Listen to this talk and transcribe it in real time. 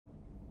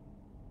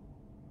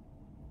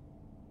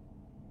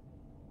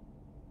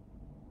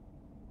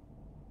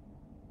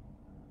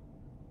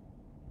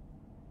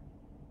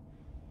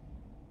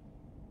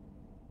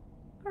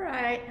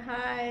Alright,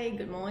 hi,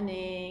 good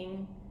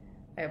morning.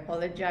 I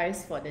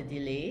apologize for the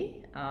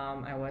delay.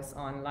 I was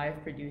on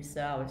live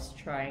producer. I was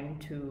trying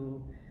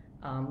to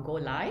go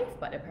live,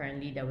 but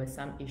apparently there were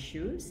some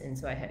issues, and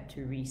so I had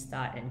to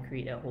restart and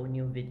create a whole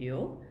new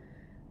video.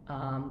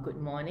 Good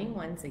morning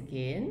once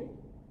again.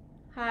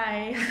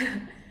 Hi.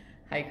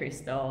 Hi,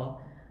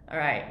 Crystal.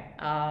 Alright,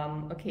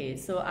 okay,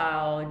 so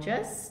I'll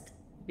just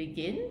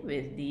begin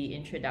with the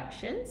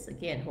introductions.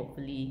 Again,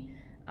 hopefully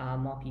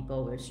more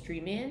people will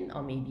stream in,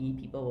 or maybe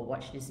people will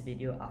watch this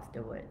video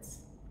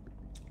afterwards.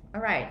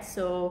 All right,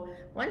 so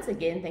once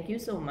again, thank you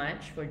so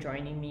much for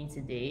joining me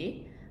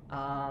today.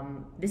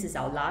 This is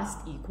our last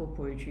eco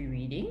poetry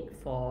reading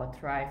for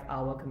Thrive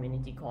Our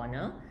Community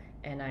Corner,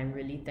 and I'm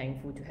really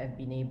thankful to have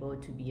been able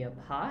to be a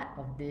part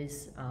of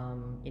this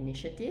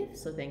initiative.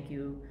 So thank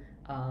you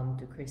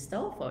to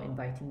Crystal for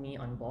inviting me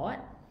on board.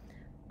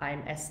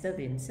 I'm Esther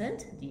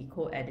Vincent, the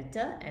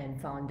co-editor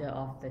and founder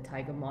of the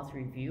Tiger Moth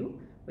Review,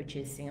 which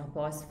is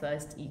Singapore's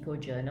first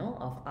eco-journal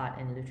of art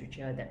and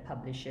literature that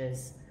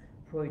publishes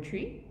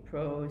poetry,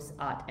 prose,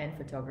 art, and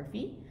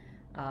photography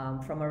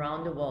from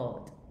around the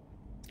world.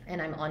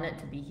 And I'm honored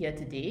to be here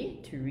today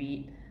to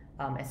read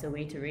as a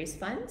way to raise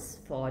funds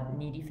for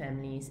needy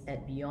families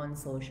at Beyond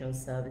Social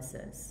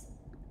Services.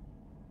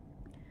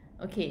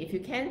 Okay, if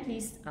you can,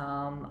 please,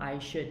 I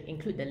should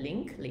include the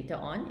link later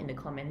on in the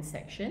comments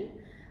section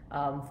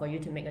for you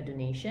to make a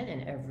donation,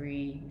 and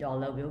every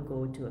dollar will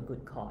go to a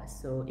good cause.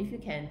 So if you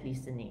can,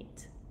 please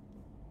donate.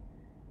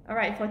 All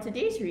right, for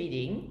today's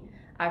reading,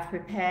 I've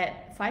prepared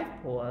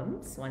 5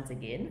 poems, once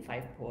again,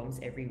 5 poems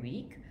every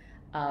week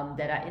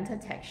that are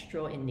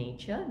intertextual in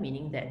nature,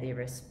 meaning that they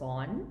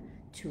respond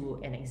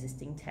to an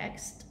existing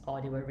text,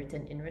 or they were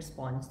written in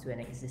response to an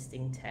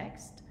existing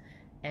text.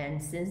 And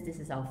since this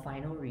is our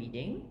final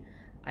reading,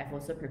 I've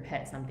also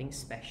prepared something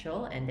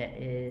special, and that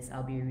is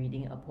I'll be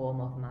reading a poem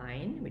of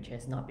mine which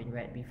has not been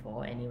read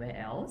before anywhere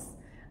else,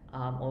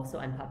 also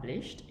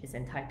unpublished. It's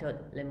entitled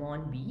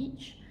Lemon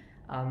Beach,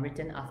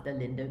 written after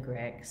Linda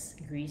Gregg's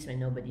Greece When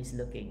Nobody's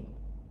Looking.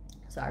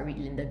 So I'll read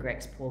Linda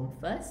Gregg's poem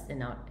first,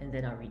 and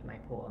then I'll read my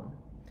poem.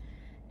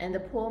 And the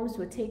poems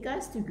will take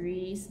us to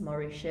Greece,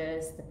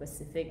 Mauritius, the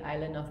Pacific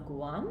island of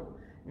Guam,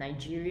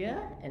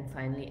 Nigeria, and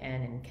finally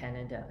end in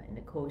Canada, in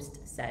the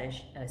coast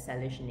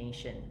Salish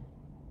nation.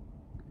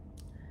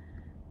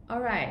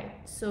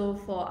 Alright, so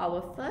for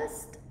our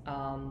first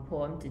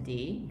poem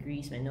today,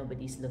 Greece When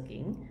Nobody's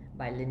Looking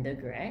by Linda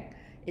Gregg,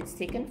 it's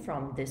taken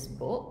from this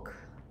book.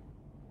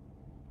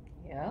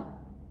 Yeah,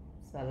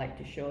 so I like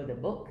to show the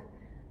book.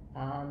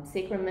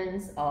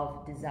 Sacraments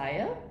of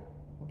Desire.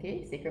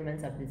 Okay,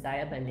 Sacraments of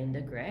Desire by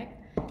Linda Gregg,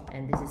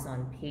 and this is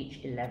on page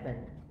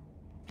 11.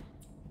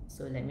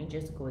 So let me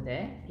just go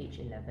there, page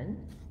 11,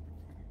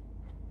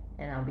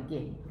 and I'll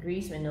begin.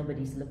 Greece When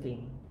Nobody's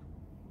Looking.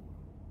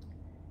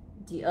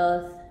 The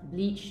earth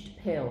bleached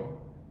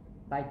pale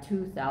by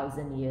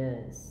 2,000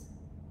 years,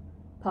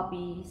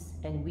 poppies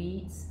and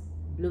weeds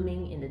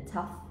blooming in the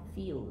tough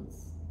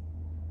fields,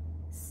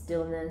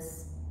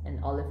 stillness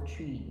and olive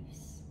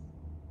trees.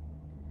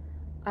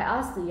 I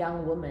asked the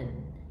young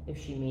woman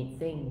if she made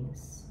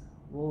things,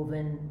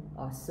 woven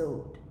or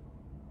sewed.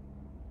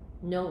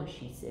 No,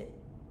 she said,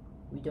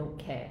 we don't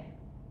care.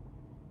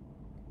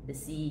 The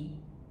sea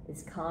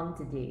is calm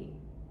today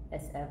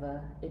as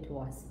ever it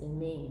was in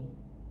May,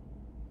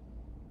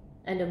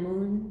 and the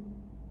moon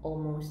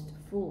almost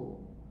full.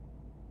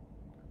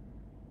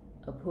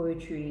 A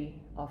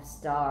poetry of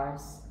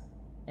stars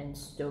and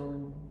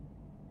stone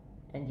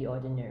and the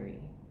ordinary.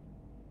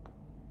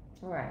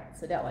 Alright,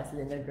 so that was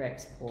Linda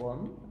Gregg's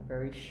poem, a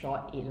very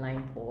short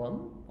 8-line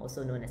poem,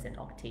 also known as an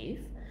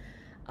octave.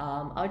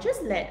 I'll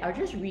just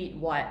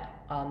read what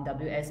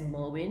W.S.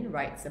 Merwin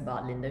writes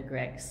about Linda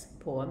Gregg's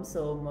poem.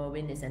 So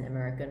Merwin is an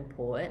American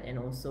poet and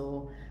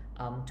also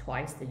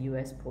twice the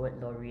US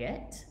Poet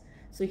Laureate.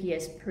 So he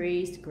has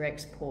praised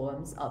Gregg's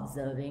poems,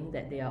 observing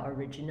that they are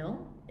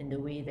original in the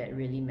way that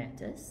really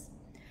matters.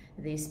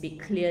 They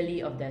speak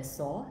clearly of their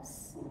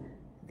source.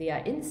 They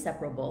are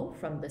inseparable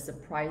from the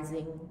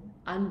surprising,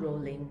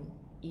 unrolling,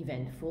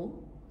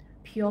 eventful,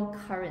 pure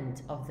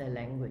current of their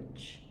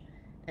language.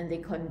 And they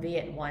convey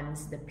at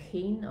once the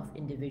pain of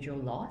individual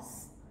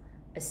loss,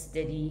 a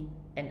steady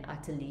and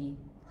utterly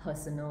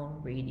personal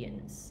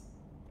radiance.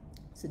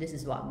 So this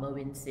is what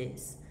Merwin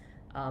says.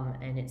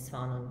 And it's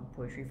found on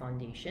Poetry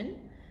Foundation.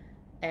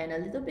 And a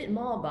little bit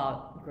more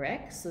about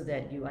Gregg so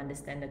that you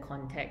understand the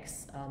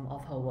context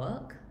of her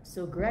work.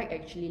 So Gregg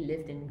actually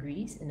lived in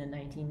Greece in the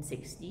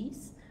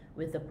 1960s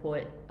with the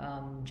poet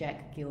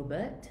Jack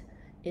Gilbert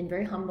in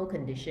very humble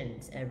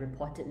conditions, and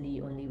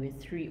reportedly only with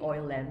 3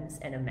 oil lamps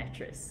and a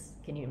mattress.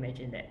 Can you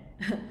imagine that?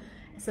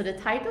 So the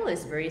title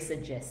is very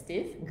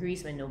suggestive,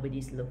 Greece When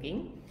Nobody's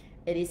Looking.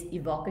 It is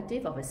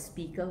evocative of a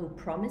speaker who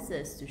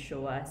promises to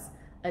show us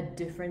a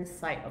different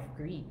side of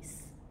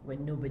Greece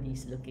when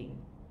nobody's looking.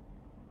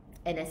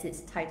 And as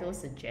its title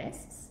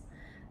suggests,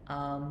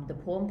 the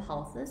poem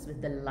pulses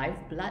with the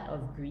lifeblood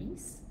of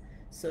Greece.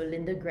 So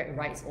Linda Gregg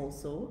writes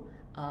also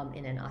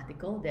in an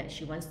article that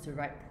she wants to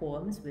write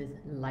poems with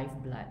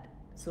lifeblood.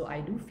 So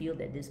I do feel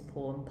that this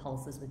poem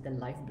pulses with the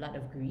lifeblood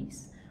of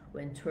Greece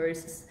when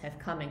tourists have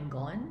come and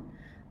gone,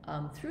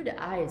 through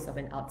the eyes of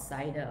an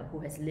outsider who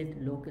has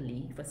lived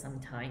locally for some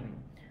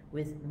time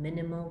with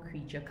minimal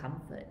creature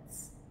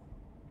comforts.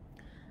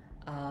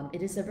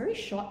 It is a very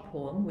short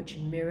poem which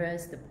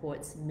mirrors the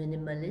poet's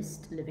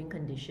minimalist living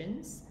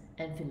conditions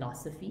and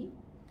philosophy,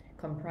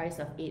 comprised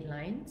of 8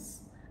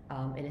 lines.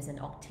 It is an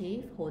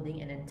octave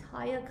holding an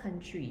entire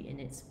country in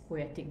its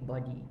poetic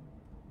body.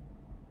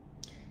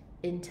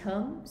 In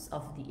terms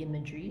of the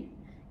imagery,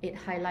 it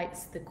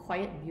highlights the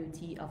quiet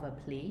beauty of a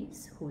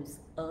place whose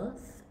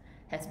earth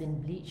has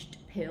been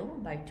bleached pale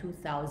by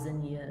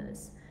 2,000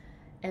 years.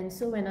 And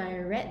so when I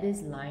read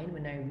this line,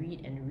 when I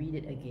read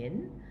it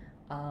again,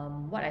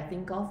 what I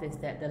think of is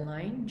that the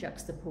line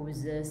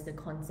juxtaposes the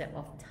concept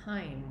of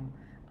time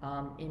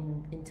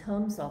in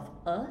terms of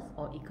earth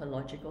or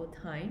ecological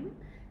time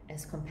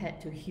as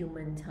compared to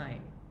human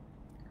time,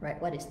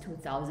 right? What is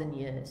 2,000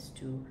 years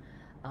to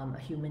a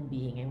human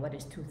being, and what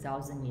is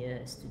 2,000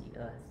 years to the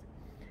earth?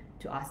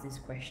 To ask this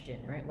question,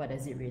 right? What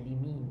does it really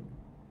mean?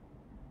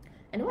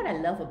 And what I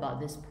love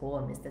about this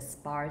poem is the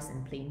sparse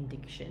and plain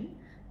diction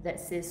that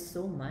says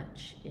so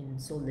much in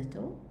so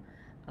little,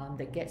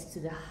 that gets to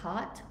the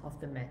heart of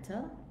the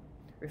matter,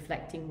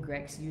 reflecting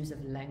Gregg's use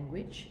of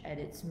language at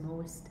its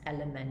most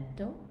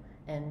elemental.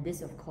 And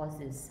this, of course,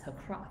 is her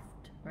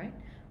craft, right?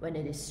 When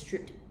it is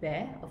stripped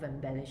bare of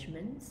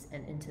embellishments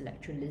and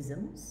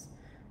intellectualisms.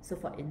 So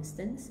for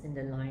instance, in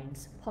the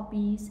lines,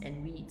 poppies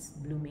and weeds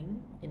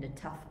blooming in the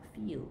tough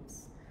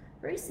fields.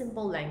 Very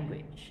simple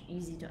language,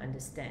 easy to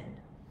understand,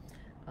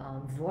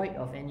 devoid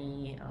of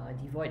any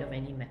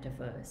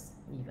metaphors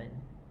even.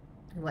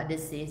 And what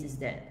this says is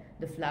that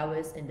the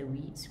flowers and the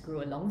weeds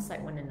grow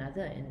alongside one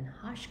another in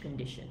harsh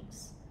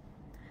conditions.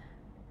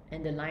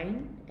 And the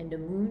line, and the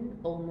moon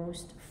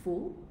almost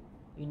full,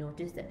 you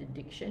notice that the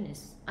diction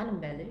is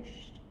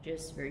unembellished,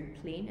 just very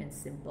plain and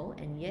simple,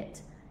 and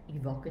yet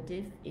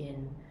evocative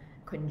in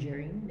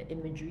conjuring the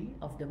imagery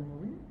of the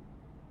moon.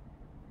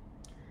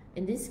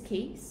 In this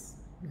case,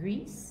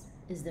 Greece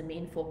is the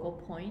main focal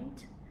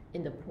point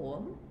in the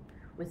poem,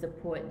 with the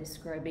poet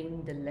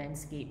describing the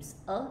landscape's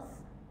earth,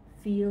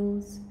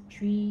 fields,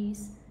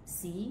 trees,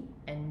 sea,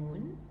 and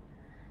moon.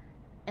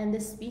 And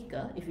the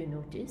speaker, if you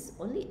notice,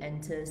 only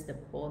enters the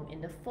poem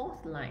in the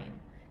 4th line,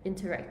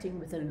 interacting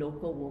with a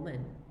local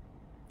woman,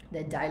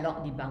 the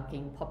dialogue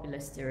debunking popular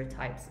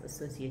stereotypes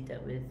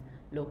associated with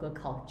local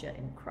culture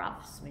and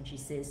crafts when she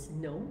says,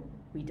 "No,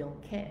 we don't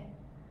care."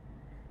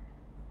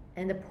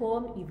 And the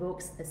poem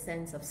evokes a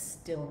sense of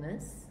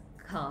stillness,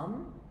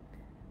 calm,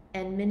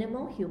 and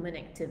minimal human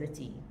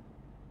activity,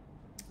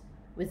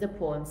 with the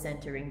poem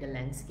centering the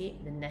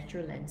landscape, the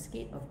natural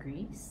landscape of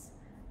Greece,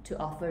 to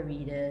offer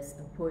readers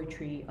a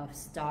poetry of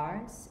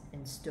stars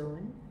and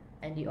stone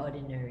and the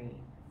ordinary.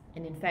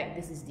 And in fact,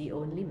 this is the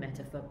only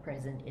metaphor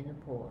present in the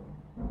poem.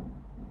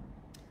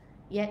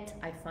 Yet,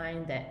 I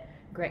find that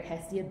Gregg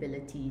has the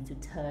ability to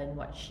turn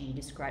what she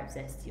describes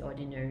as the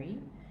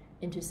ordinary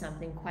into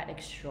something quite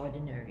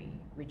extraordinary,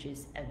 which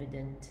is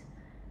evident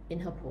in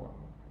her poem.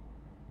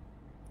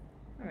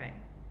 All right.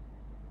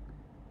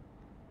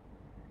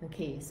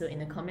 Okay, so in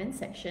the comment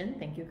section,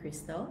 thank you,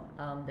 Crystal.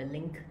 The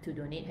link to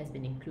donate has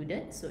been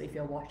included. So if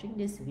you're watching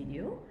this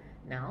video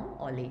now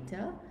or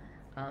later,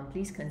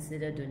 please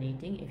consider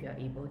donating if you're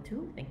able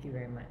to. Thank you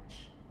very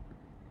much.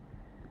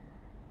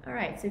 All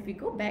right, so if we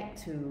go back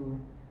to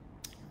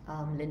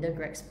Linda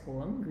Gregg's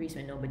poem, Greece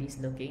When Nobody's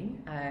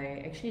Looking,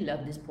 I actually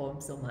love this poem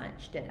so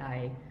much that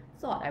I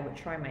thought I would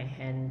try my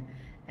hand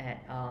at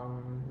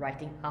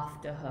writing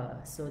after her.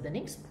 So the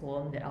next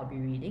poem that I'll be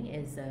reading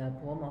is a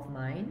poem of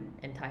mine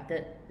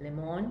entitled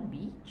Morne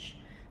Beach.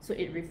 So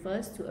it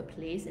refers to a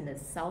place in the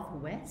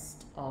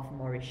southwest of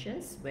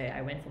Mauritius where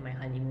I went for my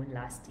honeymoon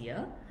last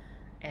year.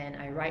 And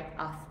I write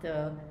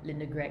after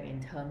Linda Gregg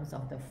in terms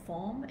of the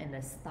form and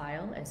the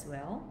style as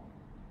well.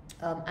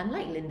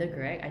 Unlike Linda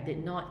Gregg, I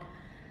did not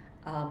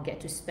get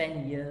to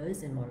spend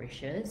years in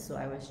Mauritius, so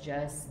I was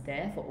just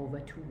there for over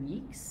 2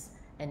 weeks.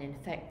 And in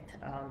fact,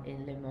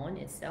 in Le Morne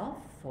itself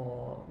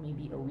for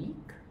maybe a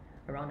week,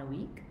 around a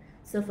week.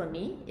 So for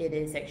me, it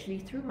is actually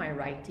through my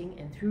writing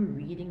and through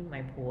reading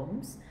my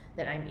poems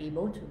that I'm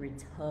able to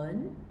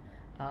return,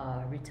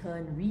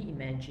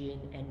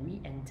 reimagine, and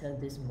re-enter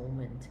this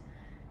moment,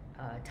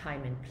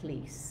 time and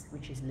place,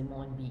 which is Le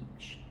Morne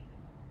Beach.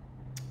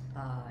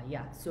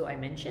 Yeah, so I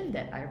mentioned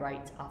that I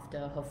write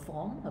after her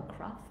form, her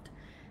craft.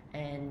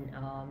 And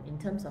in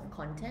terms of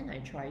content, I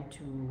try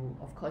to,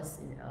 of course,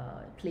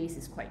 place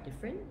is quite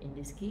different in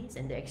this case,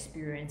 and the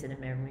experience and the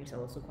memories are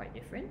also quite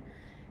different.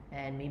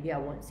 And maybe I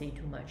won't say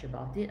too much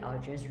about it.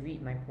 I'll just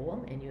read my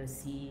poem and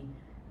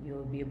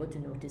you'll be able to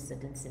notice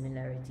certain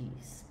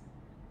similarities.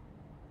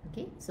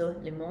 Okay, so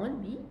Le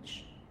Morne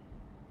Beach.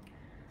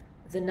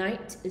 The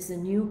night is a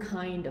new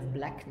kind of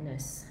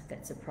blackness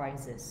that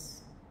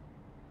surprises.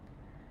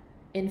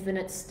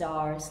 Infinite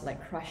stars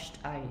like crushed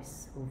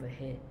ice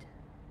overhead.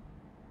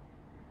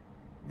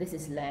 This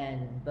is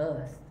land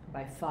birthed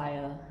by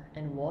fire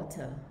and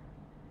water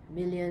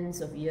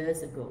millions of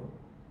years ago.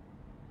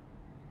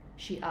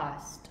 She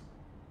asked,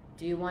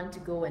 "Do you want to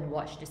go and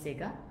watch the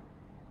Sega?"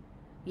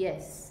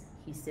 "Yes,"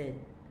 he said,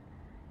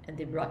 and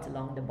they brought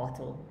along the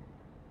bottle.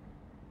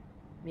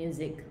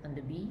 Music on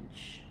the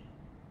beach,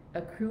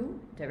 a crew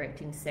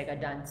directing Sega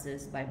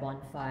dances by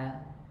bonfire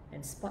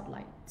and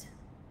spotlight.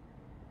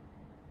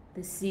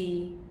 The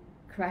sea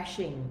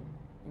crashing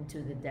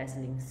into the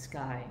dazzling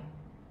sky.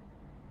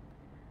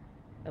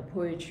 A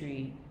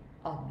poetry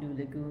of blue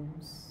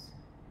lagoons,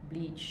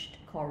 bleached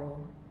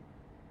coral,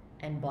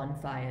 and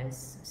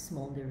bonfires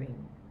smoldering.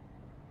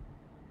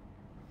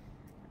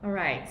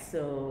 Alright,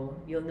 so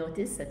you'll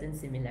notice certain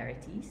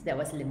similarities. That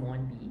was Le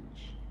Morne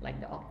Beach, like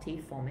the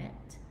octave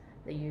format,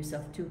 the use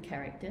of two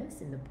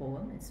characters in the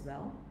poem as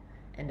well,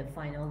 and the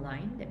final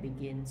line that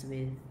begins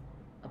with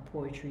a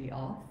poetry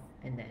of,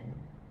 and then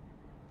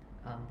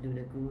blue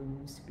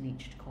lagoons,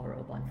 bleached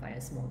coral,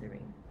 bonfire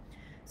smoldering.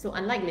 So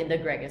unlike Linda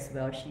Gregg as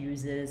well, she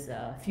uses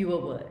fewer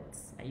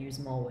words. I use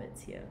more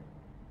words here.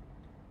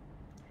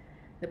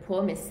 The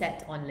poem is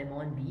set on Le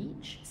Morne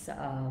Beach. So,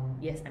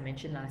 yes, I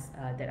mentioned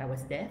that I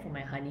was there for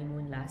my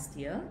honeymoon last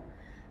year.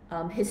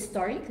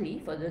 Historically,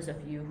 for those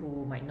of you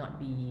who might not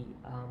be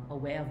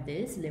aware of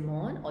this, Le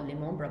Morne or Le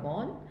Morne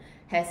Brabant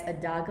has a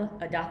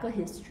darker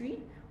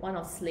history, one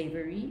of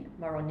slavery,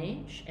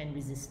 marronage, and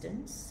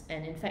resistance.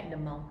 And in fact, the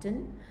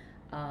mountain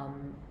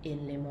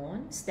in Le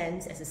Morne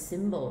stands as a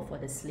symbol for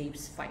the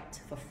slaves'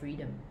 fight for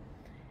freedom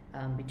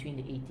between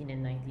the 18th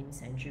and 19th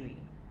century.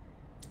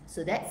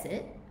 So that's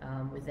it.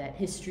 With that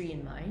history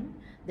in mind,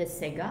 the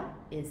Sega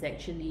is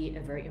actually a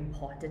very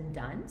important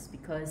dance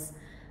because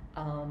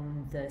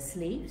the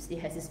slaves, it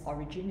has its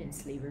origin in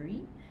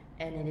slavery,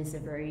 and it is a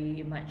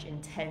very much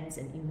intense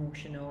and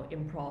emotional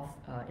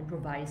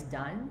improvised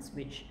dance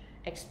which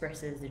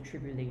expresses the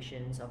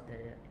tribulations of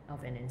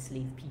an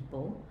enslaved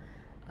people,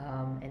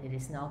 and it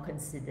is now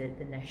considered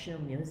the national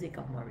music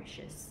of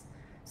Mauritius.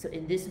 So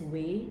in this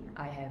way,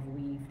 I have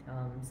weaved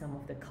some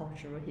of the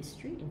cultural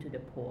history into the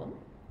poem.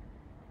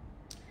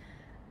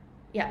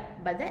 Yeah,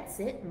 but that's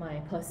it.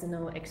 My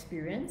personal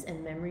experience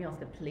and memory of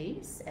the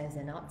place as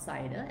an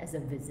outsider, as a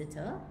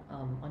visitor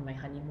on my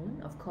honeymoon,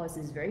 of course,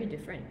 is very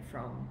different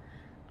from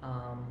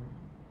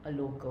a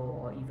local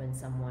or even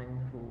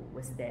someone who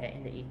was there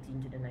in the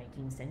 18th to the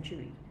 19th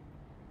century.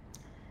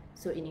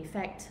 So in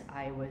effect,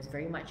 I was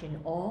very much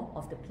in awe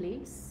of the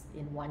place,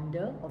 in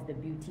wonder of the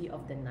beauty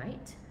of the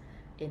night,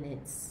 in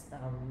its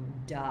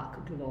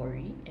dark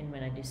glory, and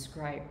when I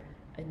describe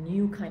a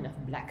new kind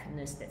of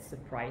blackness that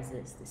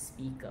surprises the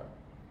speaker.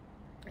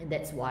 And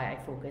that's why I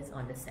focus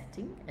on the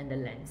setting and the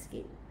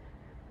landscape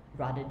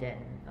rather than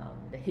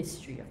the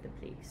history of the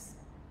place.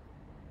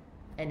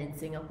 And in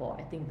Singapore,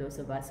 I think those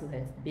of us who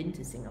have been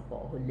to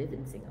Singapore, who live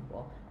in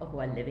Singapore, or who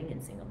are living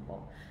in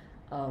Singapore,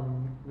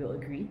 will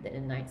agree that the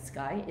night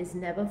sky is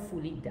never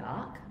fully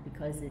dark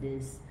because it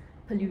is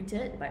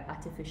polluted by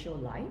artificial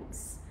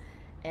lights.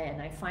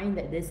 And I find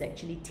that this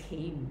actually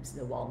tames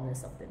the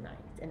wildness of the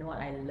night. And what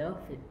I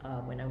loved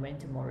when I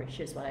went to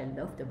Mauritius, what I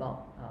loved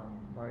about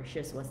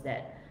Mauritius was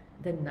that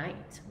the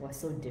night was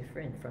so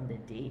different from the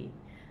day.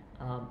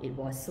 It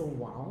was so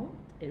wild,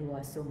 it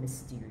was so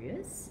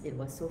mysterious, it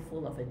was so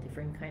full of a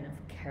different kind of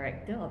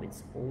character of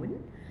its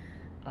own.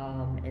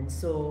 And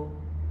so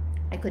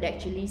I could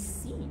actually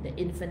see the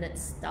infinite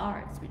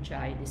stars, which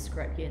I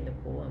described here in the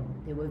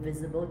poem. They were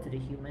visible to the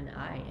human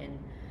eye.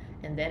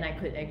 And then I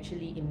could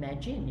actually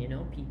imagine, you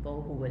know,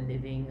 people who were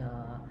living,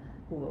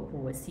 who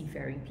were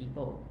seafaring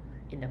people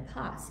in the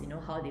past, you know,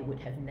 how they would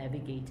have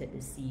navigated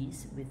the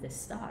seas with the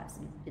stars.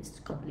 It's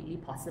completely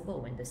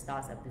possible when the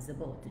stars are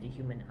visible to the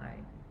human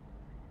eye.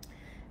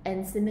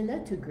 And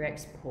similar to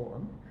Gregg's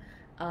poem,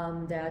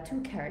 there are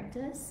two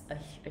characters,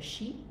 a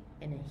she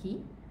and a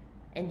he,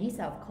 and these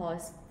are of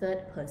course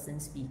third-person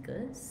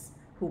speakers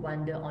who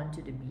wander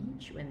onto the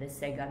beach when the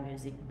Sega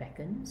music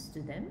beckons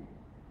to them.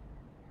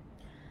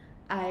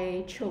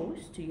 I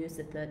chose to use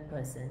the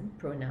third-person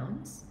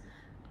pronouns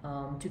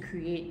to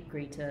create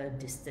greater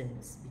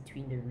distance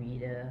between the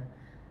reader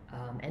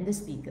and the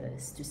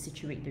speakers, to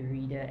situate the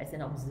reader as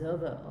an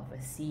observer of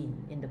a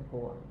scene in the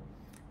poem,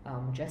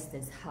 just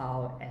as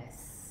how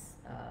as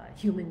a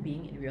human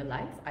being in real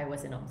life, I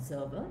was an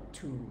observer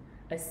to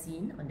a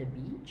scene on the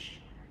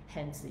beach,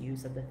 hence the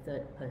use of the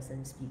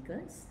third-person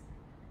speakers.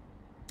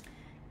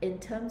 In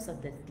terms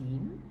of the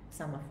theme,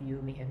 some of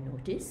you may have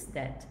noticed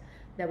that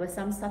there were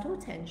some subtle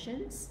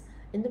tensions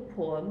in the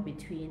poem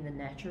between the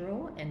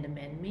natural and the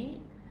man-made,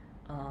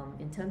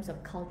 in terms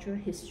of cultural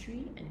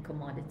history and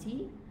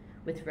commodity,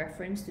 with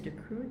reference to the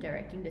crew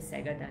directing the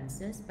Sega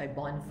dances by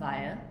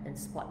bonfire and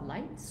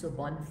spotlight. So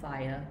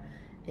bonfire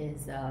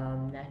is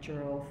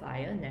natural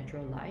fire,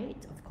 natural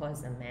light. Of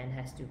course, a man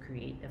has to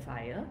create the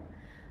fire,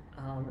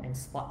 and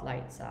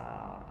spotlights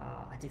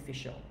are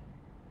artificial.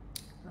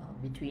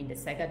 Between the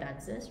Sega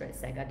dances, right?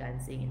 Sega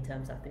dancing in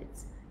terms of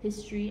its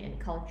history and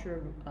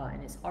culture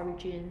and its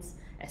origins,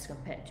 as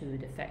compared to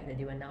the fact that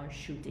they were now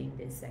shooting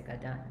this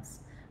Sega dance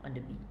on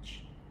the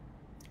beach.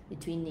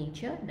 Between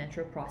nature,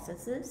 natural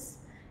processes,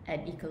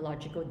 and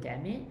ecological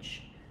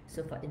damage.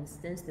 So for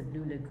instance, the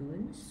Blue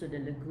Lagoons. So the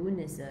lagoon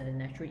is a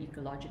natural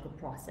ecological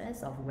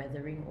process of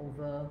weathering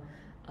over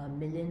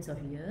millions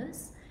of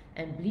years,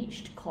 and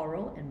bleached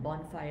coral and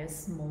bonfires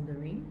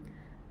smoldering.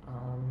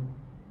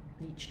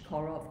 Bleached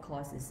coral, of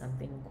course, is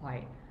something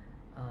quite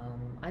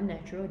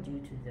unnatural due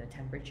to the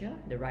temperature,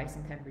 the rise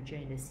in temperature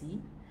in the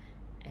sea.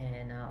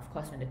 And of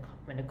course,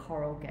 when the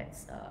coral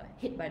gets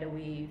hit by the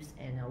waves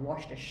and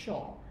washed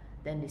ashore,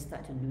 then they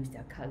start to lose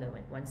their color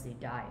once they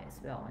die as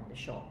well on the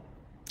shore.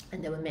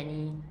 And there were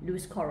many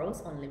loose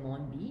corals on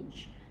Morne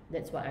Beach.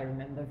 That's what I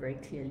remember very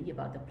clearly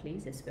about the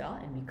place as well.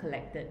 And we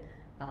collected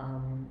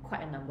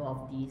quite a number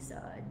of these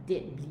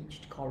dead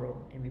bleached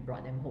coral, and we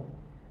brought them home.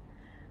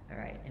 All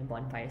right, and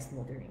bonfire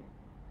smoldering.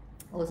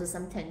 Also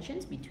some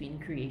tensions between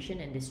creation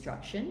and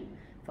destruction.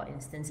 For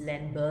instance,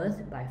 land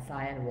birthed by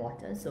fire and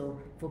water. So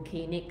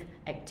volcanic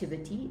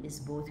activity is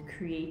both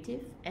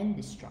creative and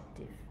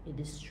destructive. It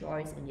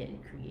destroys and yet it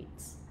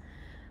creates,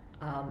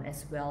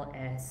 as well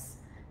as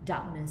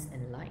darkness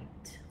and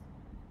light.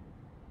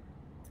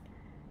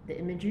 The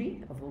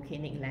imagery of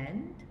volcanic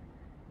land,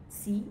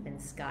 sea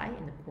and sky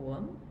in the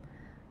poem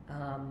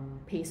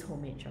pays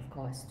homage, of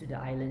course, to the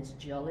island's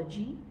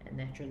geology and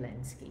natural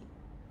landscape.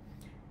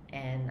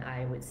 And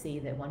I would say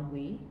that one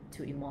way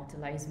to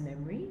immortalize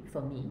memory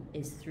for me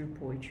is through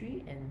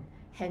poetry, and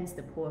hence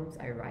the poems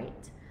I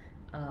write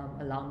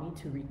allow me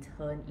to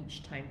return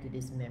each time to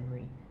this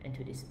memory and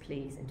to this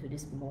place and to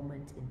this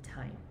moment in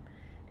time.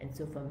 And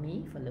so for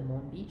me, for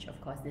Morne Beach, of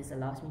course, this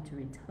allows me to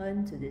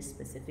return to this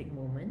specific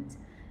moment,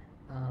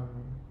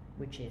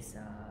 which is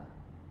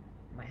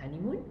my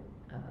honeymoon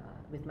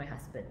with my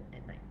husband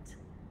at night.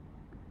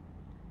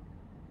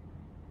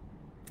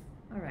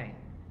 All right.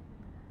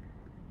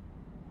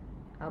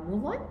 I'll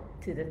move on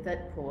to the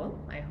third poem.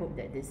 I hope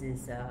that this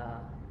is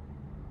a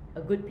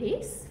good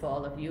pace for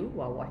all of you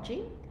who are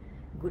watching.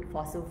 Good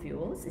Fossil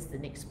Fuels is the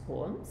next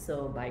poem,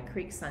 so by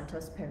Gregg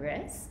Santos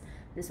Perez.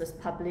 This was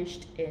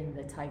published in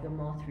the Tiger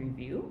Moth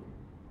Review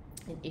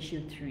in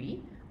issue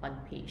 3 on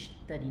page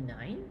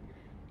 39.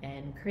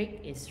 And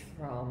Gregg is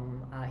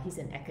from, he's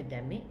an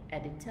academic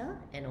editor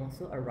and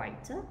also a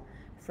writer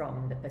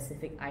from the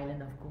Pacific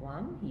island of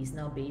Guam. He's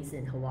now based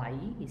in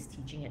Hawaii. He's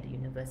teaching at the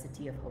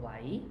University of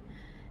Hawaii.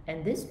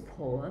 And this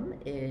poem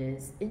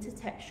is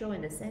intertextual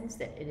in the sense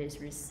that it is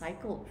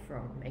recycled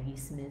from Maggie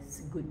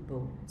Smith's Good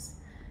Bones.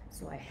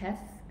 So I have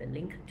the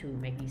link to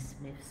Maggie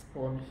Smith's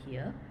poem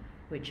here,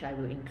 which I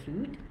will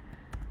include.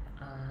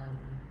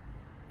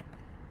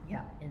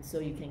 Yeah, and so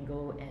you can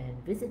go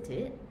and visit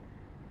it.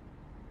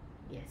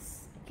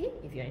 Yes, okay,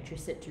 if you're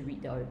interested to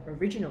read the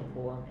original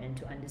poem and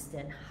to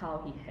understand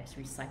how he has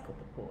recycled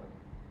the poem.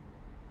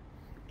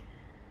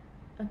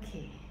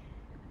 Okay,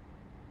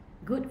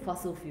 Good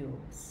Fossil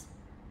Fuels.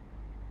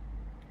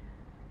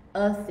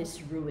 Earth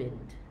is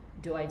ruined.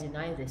 Do I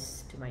deny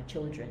this to my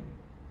children?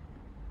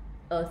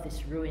 Earth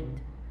is ruined,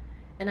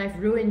 and I've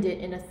ruined it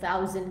in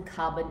 1,000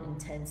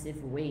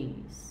 carbon-intensive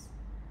ways.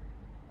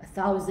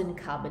 1,000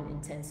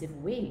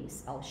 carbon-intensive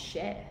ways I'll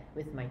share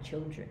with my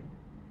children.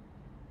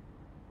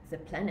 The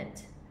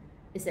planet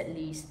is at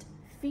least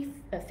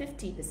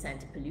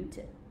 50%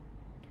 polluted,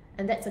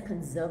 and that's a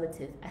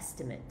conservative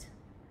estimate.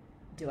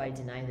 Do I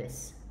deny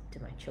this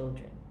to my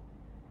children?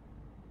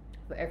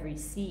 For every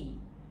sea,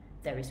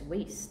 there is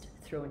waste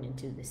thrown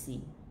into the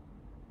sea.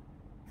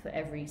 For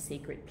every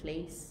sacred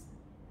place,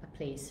 a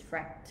place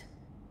fracked,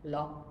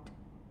 locked,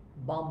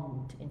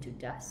 bombed into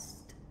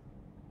dust.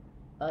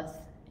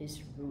 Earth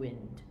is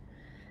ruined,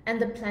 and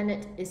the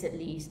planet is at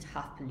least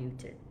half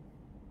polluted.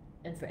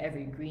 And for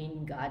every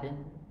green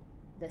garden,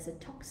 there's a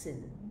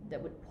toxin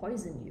that would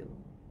poison you.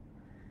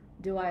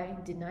 Do I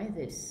deny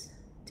this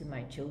to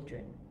my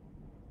children?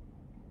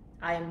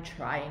 I am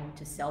trying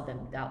to sell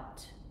them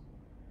doubt.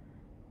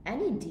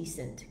 Any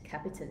decent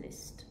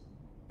capitalist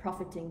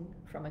profiting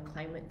from a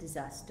climate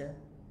disaster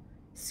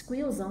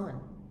squeals on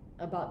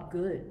about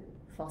good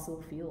fossil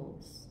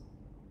fuels.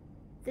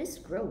 This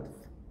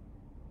growth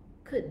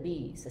could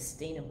be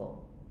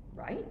sustainable,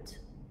 right?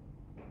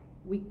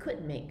 We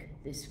could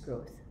make this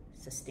growth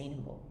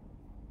sustainable.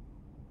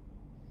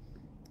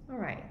 All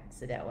right,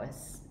 so that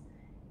was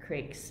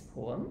Gregg's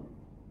poem,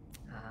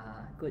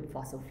 Good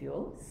Fossil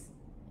Fuels.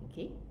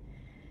 Okay.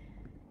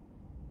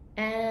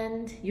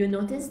 And you'll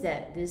notice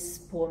that this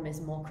poem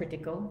is more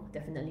critical,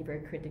 definitely very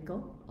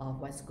critical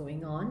of what's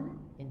going on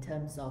in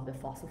terms of the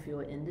fossil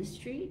fuel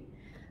industry.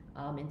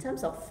 In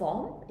terms of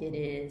form, it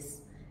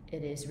is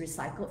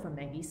recycled from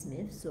Maggie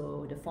Smith,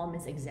 so the form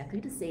is exactly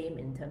the same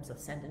in terms of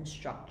sentence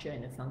structure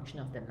and the function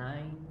of the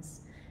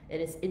lines. It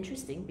is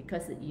interesting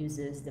because it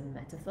uses the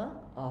metaphor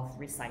of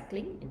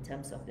recycling in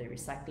terms of the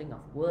recycling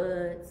of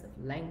words,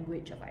 of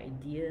language, of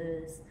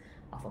ideas,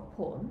 of a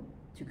poem,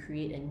 to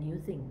create a new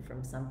thing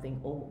from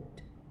something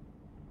old.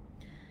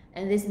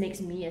 And this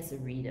makes me as a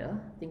reader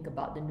think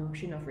about the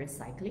notion of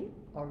recycling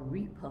or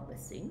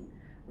repurposing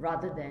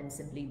rather than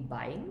simply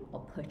buying or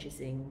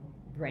purchasing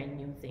brand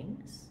new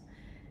things.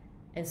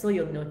 And so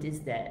you'll notice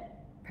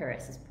that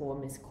Perez's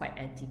poem is quite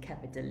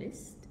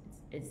anti-capitalist,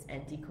 it's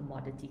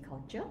anti-commodity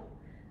culture.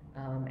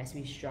 as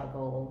we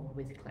struggle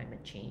with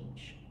climate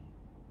change.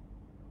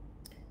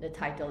 The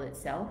title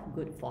itself,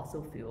 Good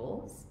Fossil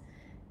Fuels,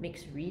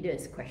 makes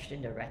readers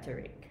question the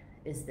rhetoric.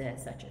 Is there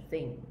such a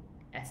thing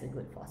as a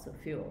good fossil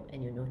fuel?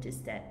 And you notice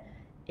that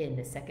in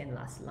the second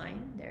last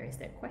line, there is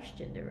that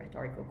question, the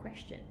rhetorical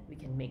question. We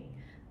can make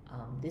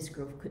this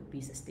growth could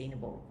be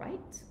sustainable,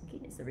 right? Okay,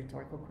 it's a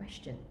rhetorical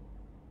question.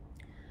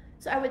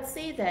 So I would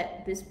say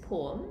that this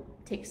poem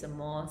takes a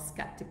more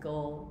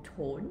skeptical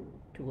tone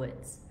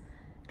towards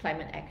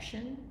climate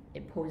action.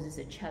 It poses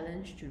a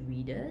challenge to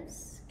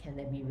readers. Can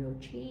there be real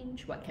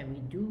change? What can we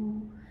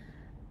do?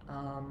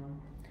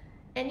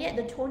 And yet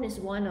the tone is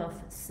one of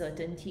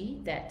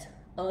certainty that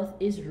Earth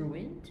is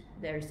ruined.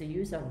 There is the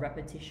use of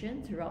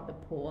repetition throughout the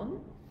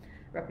poem.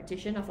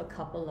 Repetition of a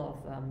couple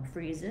of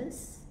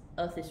phrases.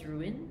 Earth is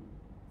ruined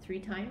 3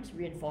 times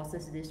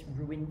reinforces this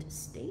ruined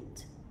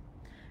state.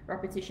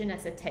 Repetition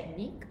as a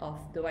technique of,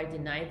 though I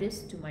deny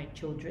this to my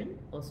children,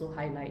 also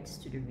highlights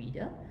to the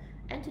reader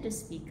and to the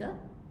speaker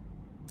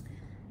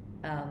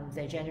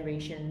their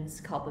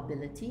generation's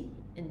culpability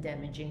in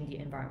damaging the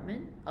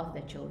environment of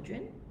their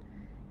children,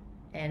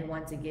 and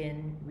once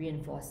again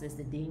reinforces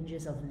the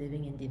dangers of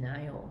living in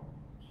denial.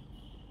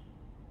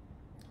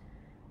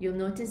 You'll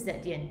notice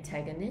that the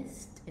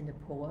antagonists in the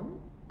poem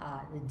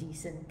are the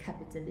decent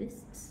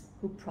capitalists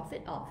who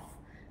profit off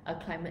a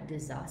climate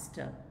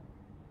disaster,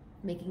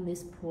 making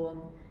this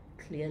poem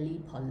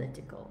clearly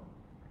political.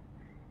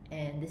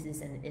 And this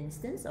is an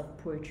instance of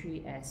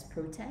poetry as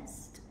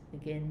protest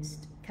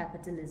against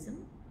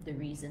capitalism, the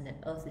reason that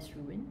Earth is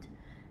ruined,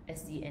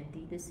 as the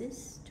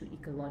antithesis to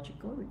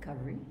ecological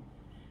recovery.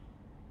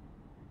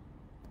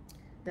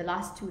 The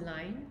last 2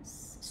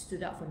 lines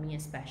stood out for me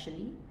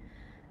especially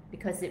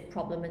because it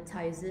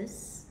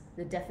problematizes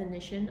the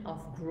definition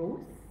of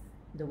growth,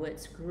 the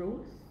words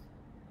growth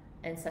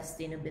and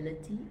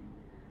sustainability,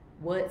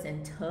 words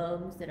and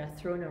terms that are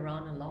thrown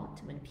around a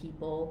lot when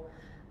people,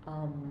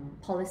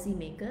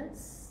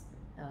 policymakers,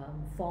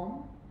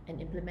 form and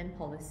implement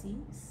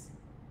policies,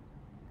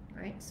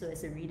 right? So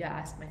as a reader, I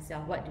ask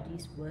myself, what do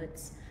these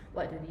words,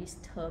 what do these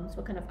terms,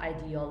 what kind of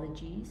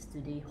ideologies do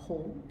they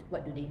hold?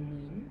 What do they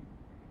mean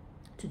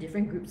to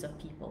different groups of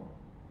people?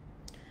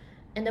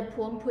 And the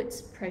poem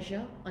puts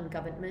pressure on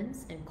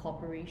governments and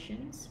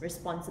corporations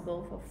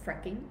responsible for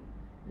fracking,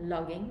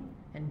 logging,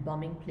 and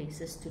bombing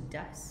places to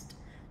dust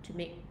to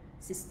make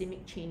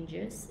systemic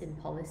changes in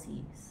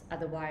policies.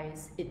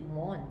 Otherwise, it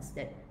warns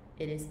that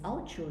it is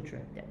our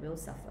children that will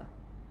suffer.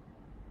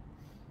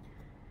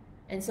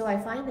 And so I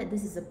find that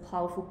this is a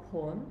powerful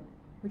poem,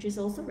 which is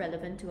also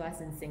relevant to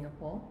us in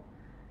Singapore.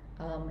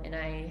 And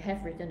I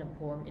have written a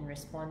poem in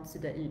response to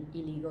the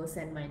illegal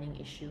sand mining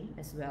issue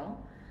as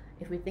well.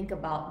 If we think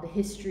about the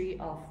history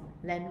of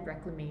land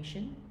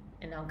reclamation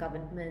and our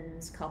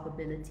government's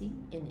culpability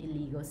in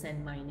illegal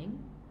sand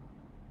mining,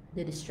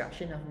 the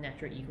destruction of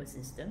natural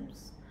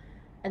ecosystems,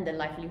 and the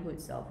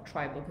livelihoods of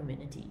tribal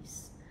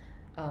communities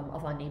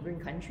of our neighboring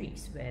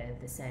countries where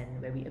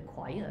we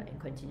acquire and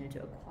continue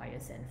to acquire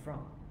sand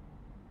from.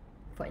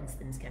 For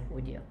instance,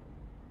 Cambodia,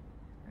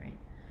 right?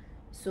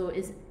 So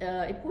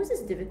it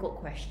poses difficult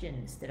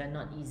questions that are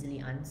not easily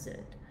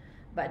answered,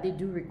 but they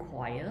do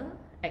require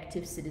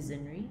active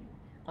citizenry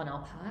on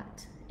our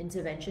part,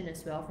 intervention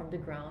as well from the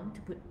ground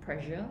to put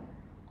pressure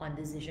on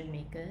decision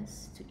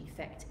makers to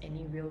effect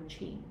any real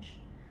change.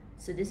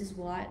 So this is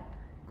what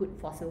Good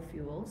Fossil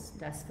Fuels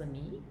does for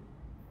me,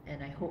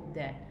 and I hope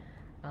that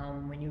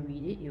when you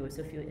read it, you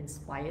also feel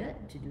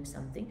inspired to do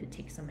something, to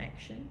take some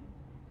action.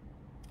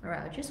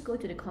 Alright, I'll just go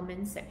to the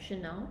comments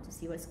section now to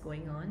see what's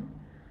going on.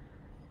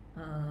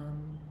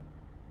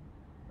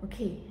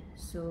 Okay,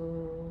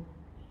 so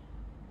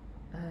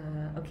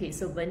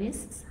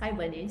Bernice, hi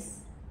Bernice.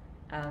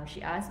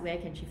 She asked where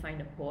can she find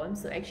the poem.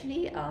 So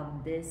actually,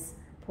 this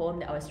poem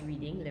that I was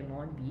reading,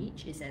 Morne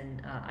Beach, is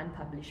an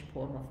unpublished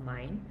poem of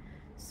mine.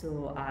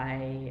 So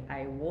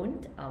I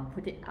won't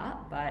put it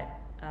up, but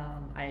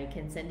I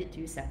can send it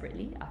to you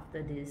separately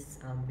after this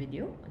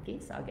video. Okay,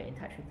 so I'll get in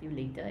touch with you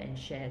later and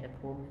share the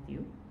poem with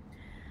you.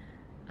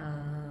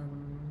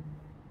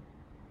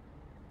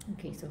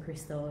 Okay, so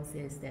Crystal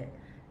says that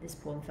this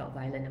poem felt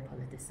violent and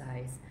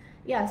politicized.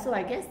 Yeah, so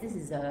I guess this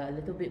is a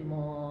little bit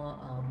more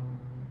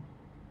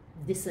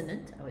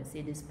dissonant. I would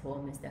say this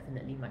poem is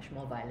definitely much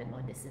more violent,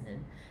 more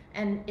dissonant.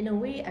 And in a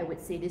way, I would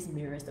say this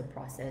mirrors the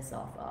process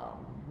of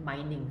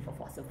mining for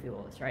fossil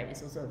fuels, right?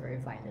 It's also a very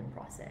violent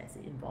process.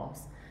 It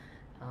involves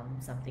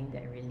something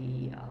that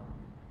really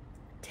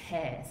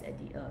tears at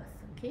the earth,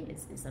 okay?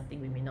 It's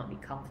something we may not be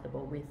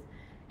comfortable with.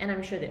 And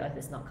I'm sure the earth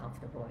is not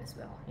comfortable as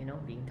well, you know,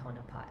 being torn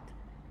apart.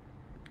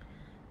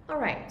 All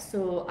right,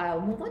 so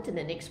I'll move on to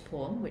the next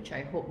poem, which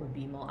I hope will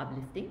be more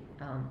uplifting.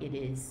 It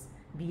is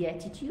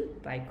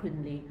Beatitude by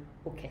Kunle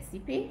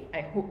Okesipe.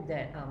 I hope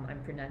that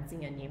I'm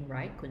pronouncing your name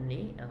right,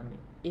 Kunle.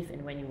 If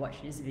and when you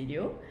watch this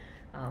video,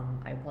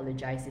 I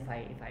apologize if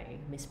I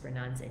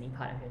mispronounce any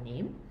part of your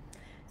name.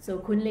 So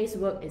Kunle's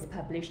work is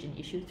published in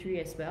issue 3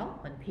 as well,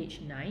 on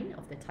page 9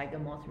 of the Tiger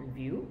Moth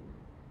review.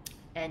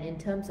 And in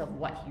terms of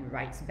what he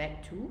writes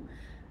back to,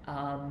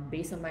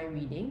 Based on my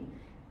reading,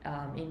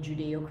 in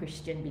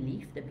Judeo-Christian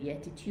belief, the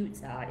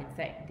Beatitudes are in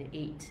fact the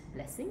 8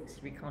 blessings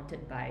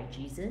recounted by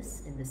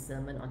Jesus in the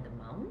Sermon on the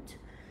Mount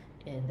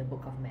in the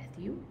book of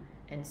Matthew.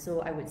 And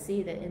so I would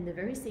say that in the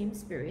very same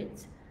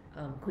spirit,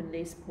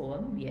 Kunle's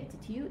poem,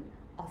 Beatitude,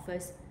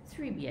 offers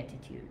 3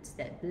 Beatitudes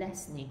that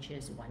bless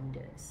nature's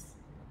wonders.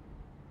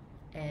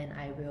 And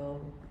I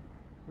will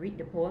read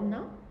the poem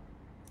now.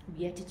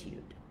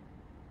 Beatitude.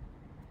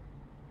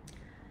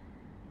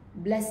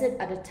 Blessed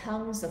are the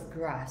tongues of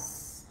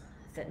grass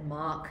that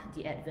mark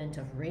the advent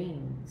of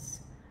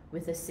rains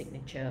with a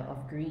signature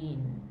of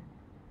green.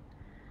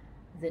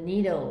 The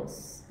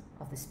needles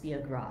of the spear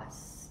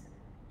grass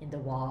in the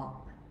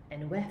warp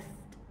and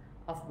weft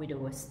of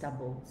widower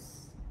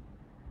stubbles.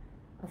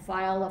 A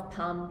file of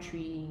palm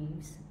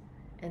trees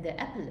and their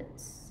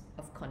epaulets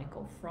of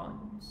conical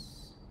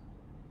fronds.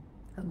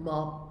 A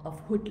mob of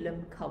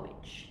hoodlum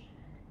courage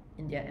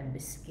in their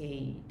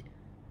ambuscade.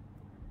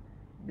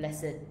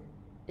 Blessed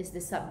is the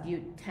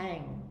subdued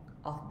tang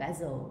of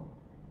basil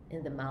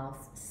in the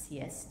mouth's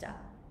siesta,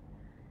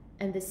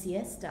 and the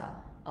siesta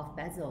of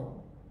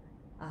basil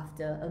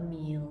after a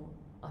meal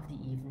of the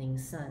evening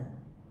sun.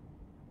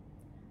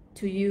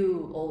 To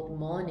you, old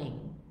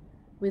morning,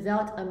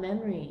 without a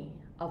memory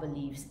of a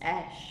leaf's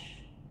ash,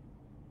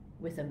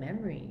 with a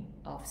memory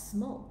of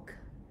smoke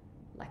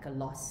like a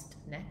lost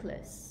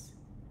necklace.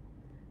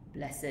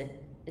 Blessed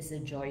is the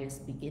joyous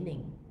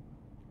beginning,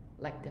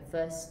 like the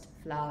first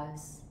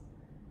flowers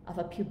of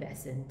a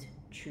pubescent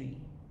tree.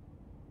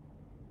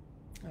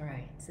 All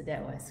right, so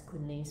that was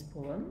Kunle's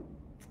poem.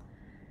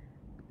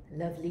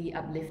 Lovely,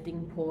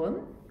 uplifting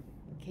poem,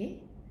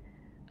 okay?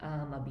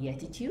 A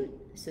beatitude.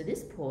 So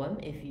this poem,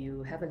 if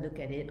you have a look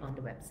at it on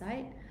the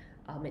website,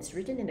 it's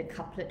written in a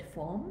couplet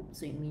form,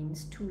 so it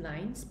means 2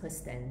 lines per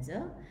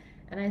stanza.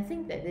 And I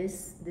think that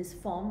this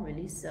form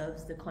really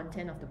serves the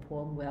content of the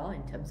poem well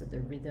in terms of the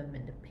rhythm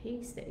and the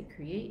pace that it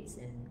creates,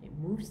 and it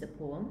moves the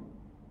poem.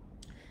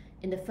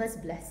 In the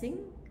first blessing,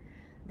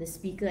 the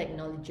speaker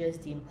acknowledges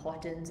the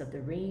importance of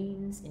the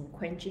rains in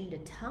quenching the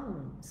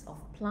tongues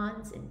of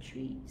plants and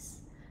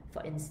trees.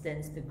 For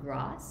instance, the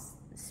grass,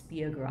 the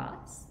spear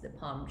grass, the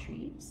palm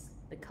trees,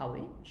 the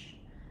cowage,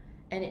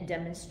 and it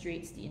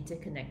demonstrates the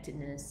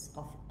interconnectedness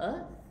of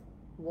earth,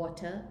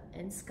 water,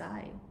 and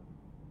sky.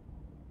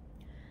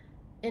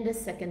 In the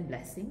second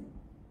blessing,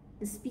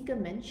 the speaker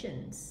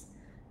mentions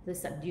the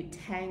subdued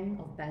tang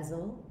of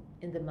basil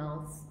in the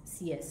mouth's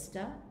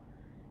siesta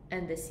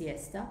and the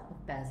siesta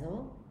of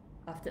basil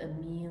after a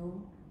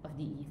meal of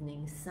the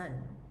evening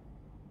sun.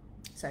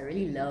 So I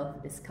really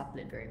love this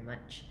couplet very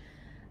much.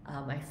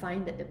 I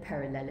find that the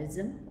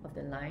parallelism of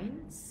the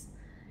lines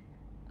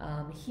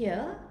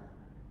here,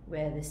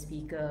 where the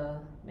speaker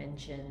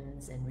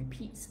mentions and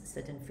repeats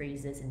certain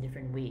phrases in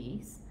different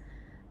ways,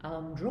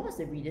 draws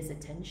the reader's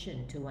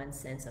attention to one's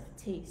sense of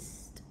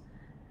taste,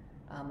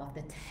 of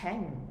the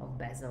tang of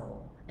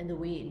basil, and the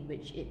way in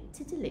which it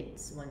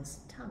titillates one's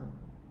tongue.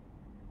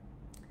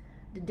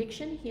 The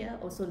diction here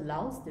also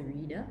lulls the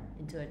reader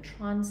into a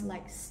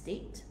trance-like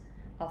state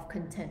of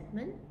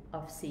contentment,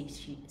 of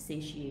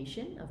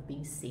satiation, of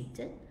being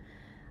sated.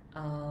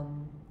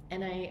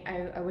 And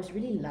I was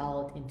really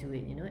lulled into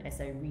it, as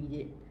I read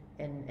it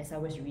and as I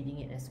was reading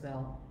it as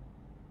well.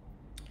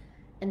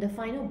 And the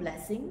final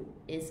blessing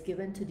is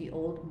given to the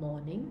old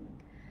morning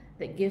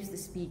that gives the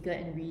speaker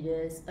and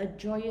readers a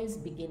joyous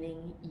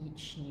beginning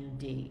each new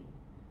day.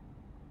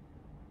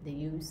 The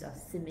use of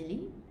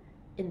simile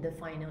in the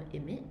final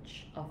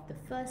image of the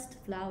first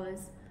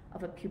flowers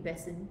of a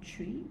pubescent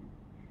tree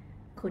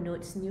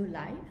connotes new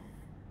life,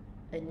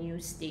 a new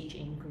stage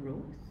in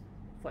growth,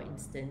 for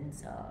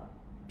instance,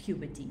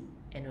 puberty,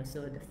 and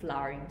also the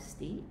flowering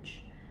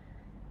stage.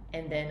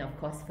 And then, of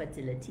course,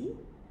 fertility,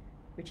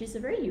 which is a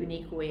very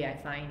unique way, I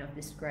find, of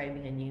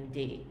describing a new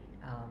day,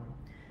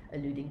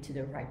 alluding to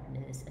the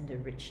ripeness and the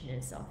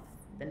richness of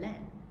the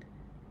land.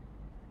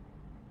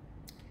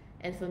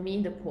 And for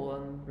me, the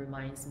poem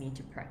reminds me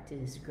to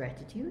practice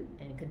gratitude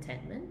and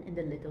contentment in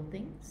the little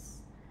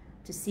things,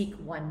 to seek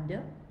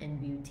wonder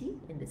and beauty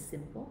in the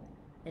simple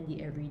and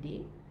the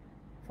everyday.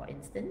 For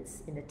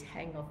instance, in the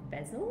tang of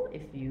basil,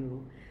 if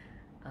you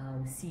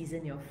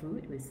season your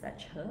food with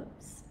such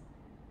herbs.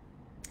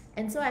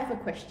 And so I have a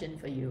question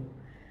for you.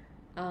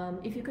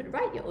 If you could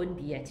write your own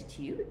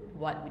beatitude,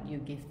 what would you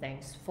give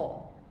thanks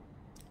for?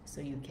 So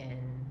you can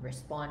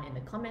respond in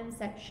the comment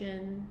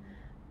section,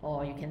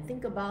 or you can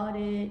think about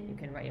it. You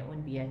can write your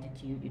own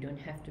beatitude. You don't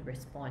have to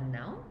respond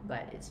now,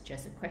 but it's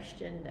just a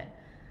question that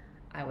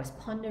I was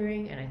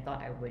pondering and I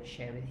thought I would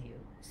share with you.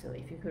 So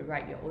if you could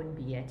write your own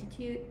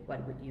beatitude,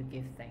 what would you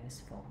give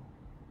thanks for?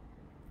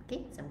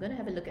 Okay, so I'm going to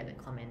have a look at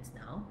the comments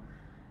now.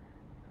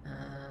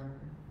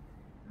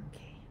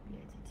 Okay,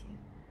 beatitude.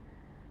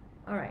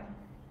 All right.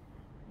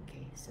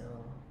 Okay, so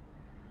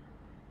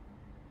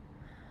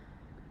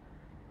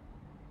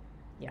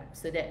yeah,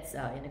 so that's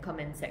in the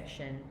comment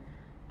section.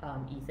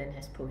 Ethan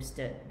has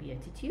posted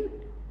beatitude.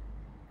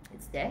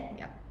 It's there,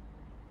 yeah.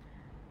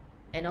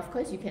 And of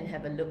course, you can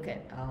have a look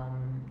at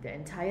the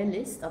entire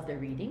list of the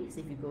readings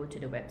if you go to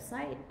the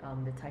website,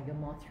 the Tiger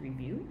Moth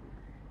review.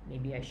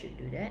 Maybe I should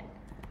do that.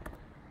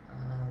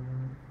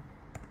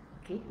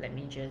 Okay, let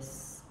me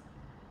just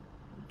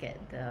get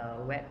the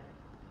web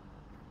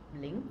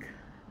link,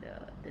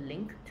 the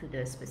link to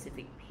the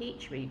specific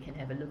page where you can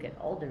have a look at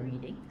all the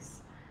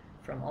readings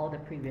from all the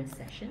previous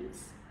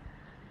sessions,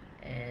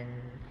 and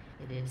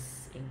it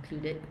is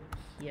included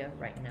here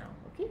right now.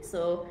 Okay,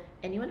 so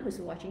anyone who's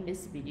watching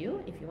this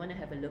video, if you want to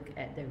have a look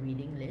at the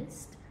reading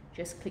list,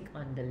 just click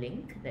on the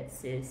link that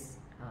says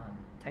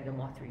Tiger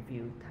Moth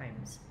Review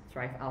times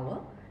Thrive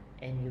Hour,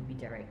 and you'll be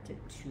directed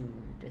to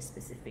the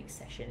specific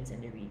sessions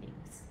and the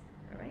readings.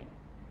 All right.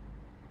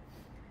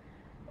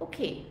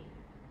 Okay,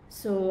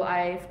 so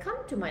I've come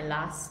to my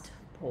last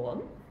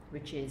poem,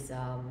 which is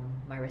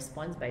my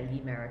response by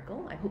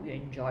Maracle. I hope you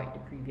enjoyed the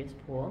previous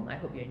poem. I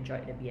hope you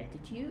enjoyed the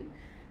Beatitude,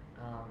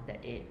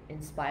 that it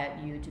inspired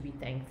you to be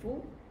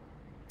thankful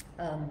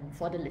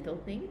for the little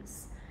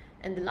things.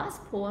 And the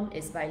last poem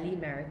is by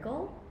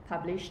Maracle,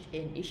 published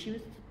in issue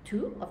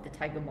 2 of the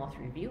Tiger Moth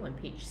Review on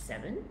page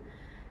 7.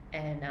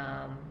 And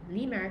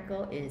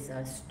Maracle is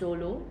a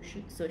Stolo,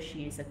 so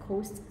she is a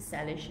Coast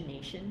Salish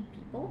Nation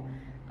people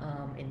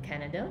in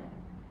Canada.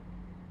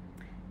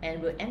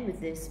 And we'll end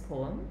with this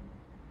poem.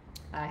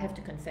 I have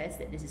to confess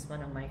that this is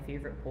one of my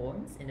favorite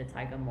poems in the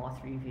Tiger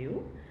Moth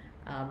Review.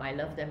 I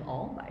love them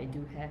all, but I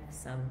do have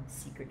some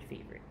secret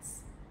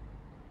favorites.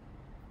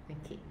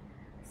 Okay,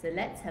 so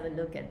let's have a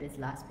look at this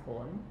last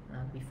poem.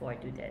 Before I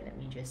do that, let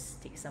me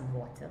just take some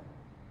water.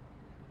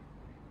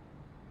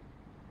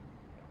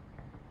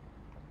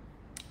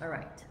 All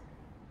right.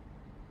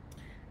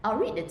 I'll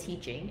read the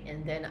teaching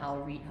and then I'll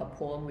read her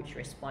poem which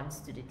responds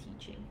to the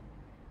teaching.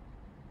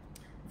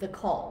 The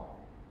call.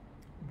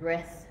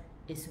 Breath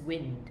is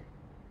wind.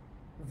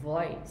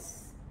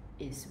 Voice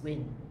is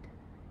wind.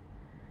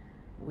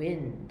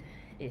 Wind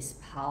is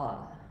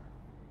power.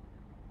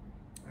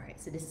 All right,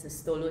 so this is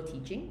a Stolo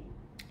teaching,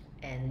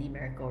 and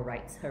Maracle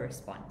writes her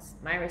response.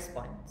 My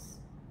response.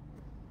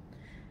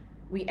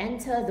 We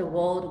enter the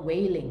world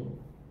wailing,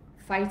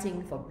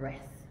 fighting for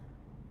breath.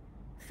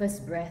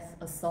 First breath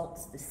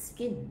assaults the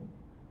skin,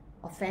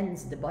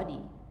 offends the body.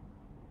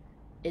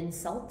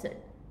 Insulted,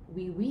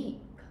 we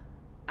weep,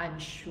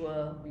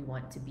 unsure we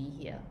want to be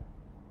here.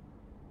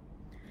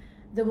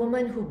 The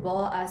woman who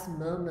bore us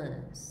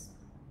murmurs,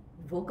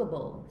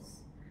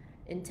 vocables,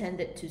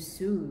 intended to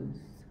soothe,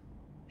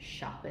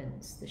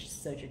 sharpens the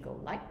surgical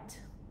light.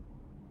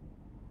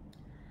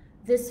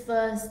 This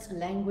first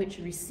language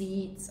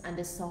recedes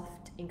under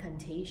soft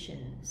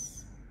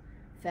incantations,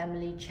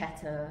 family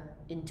chatter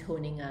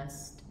intoning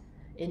us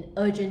in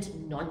urgent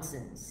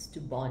nonsense to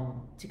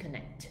bond, to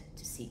connect,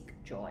 to seek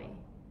joy.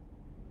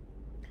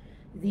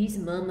 These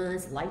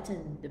murmurs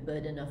lighten the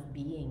burden of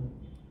being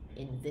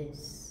in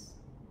this,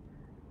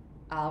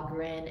 our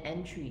grand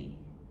entry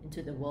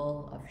into the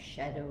world of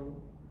shadow,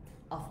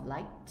 of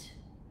light,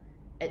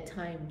 at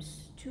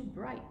times too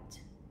bright,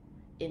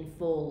 in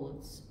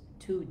folds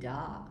too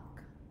dark,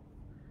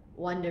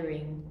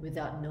 wandering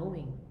without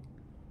knowing,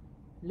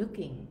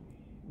 looking,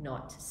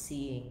 not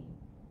seeing.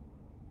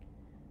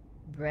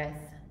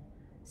 Breath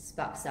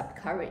sparks up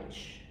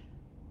courage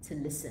to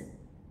listen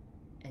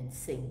and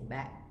sing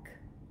back.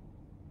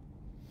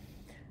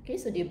 Okay,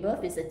 so the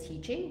above is a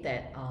teaching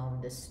that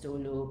the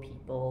Stolo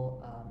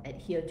people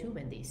adhere to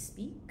when they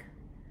speak,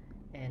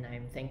 and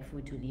I'm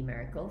thankful to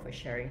Maracle for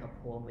sharing her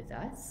poem with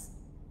us.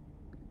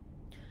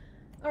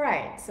 All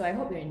right, so I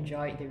hope you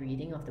enjoyed the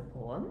reading of the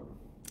poem.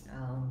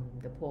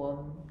 The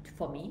poem,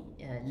 for me,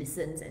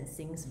 listens and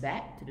sings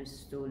back to the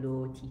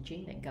Stolo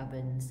teaching that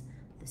governs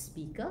the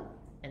speaker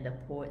and the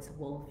poet's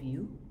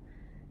worldview.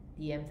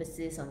 The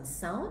emphasis on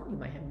sound, you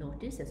might have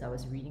noticed as I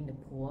was reading the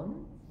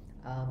poem,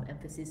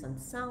 emphasis on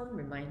sound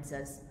reminds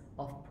us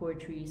of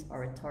poetry's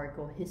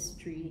oratorical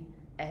history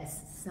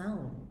as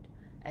sound,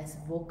 as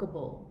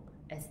vocable,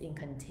 as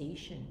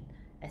incantation,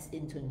 as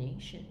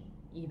intonation,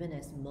 even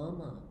as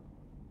murmur.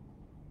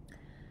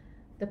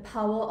 The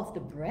power of the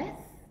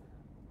breath,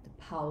 the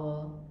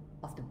power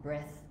of the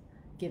breath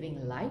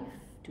giving life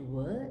to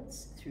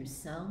words through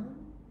sound,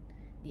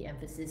 the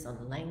emphasis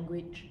on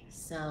language,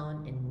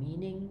 sound, and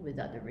meaning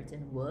without the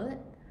written word,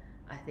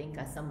 I think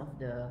are some of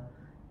the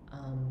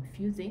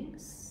few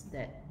things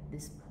that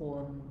this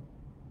poem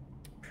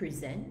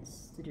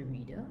presents to the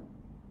reader.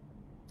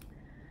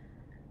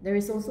 There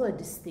is also a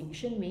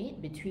distinction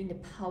made between the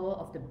power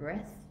of the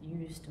breath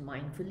used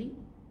mindfully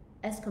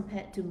as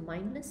compared to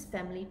mindless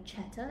family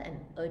chatter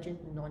and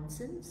urgent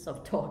nonsense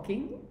of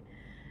talking,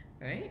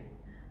 right?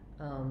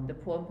 The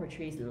poem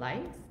portrays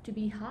life to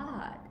be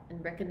hard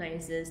and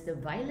recognizes the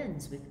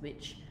violence with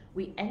which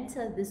we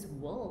enter this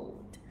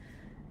world.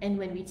 And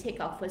when we take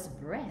our first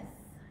breath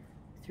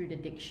through the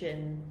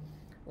diction,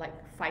 like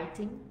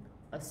fighting,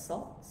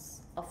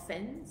 assaults,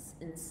 offense,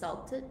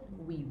 insulted,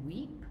 we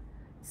weep,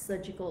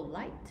 surgical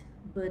light,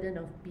 burden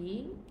of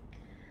being,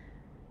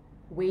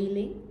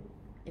 wailing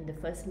in the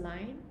first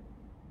line.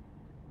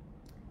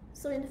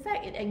 So in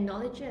fact, it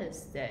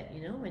acknowledges that,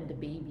 you know, when the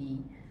baby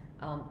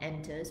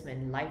enters,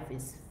 when life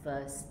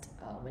first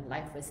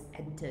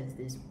enters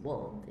this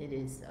world, it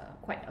is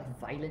quite a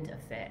violent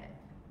affair.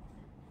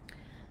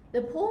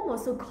 The poem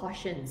also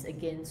cautions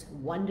against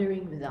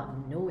wondering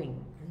without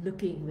knowing,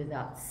 looking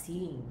without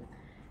seeing,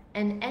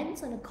 and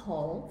ends on a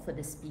call for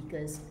the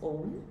speaker's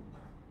own,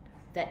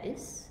 that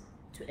is,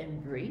 to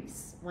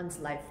embrace one's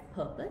life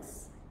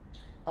purpose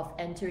of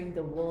entering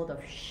the world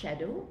of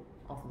shadow,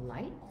 of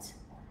light,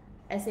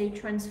 as a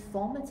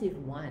transformative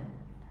one,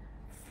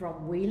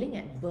 from wailing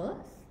at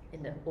birth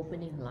in the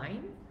opening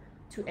line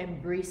to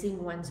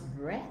embracing one's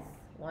breath,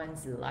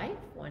 one's life,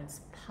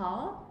 one's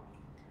power,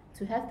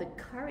 to have the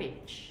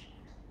courage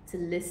to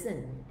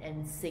listen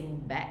and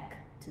sing back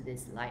to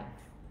this life.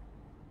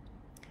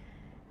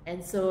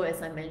 And so,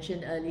 as I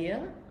mentioned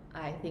earlier,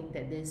 I think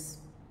that this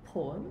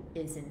poem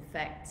is in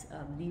fact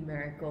Lee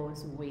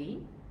Maracle's way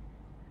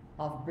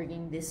of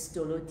bringing this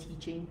solo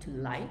teaching to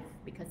life,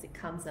 because it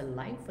comes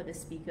alive for the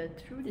speaker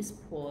through this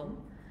poem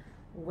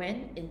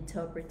when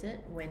interpreted,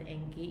 when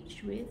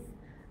engaged with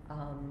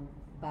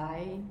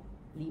by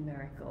Lee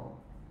Maracle,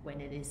 when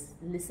it is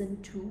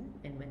listened to,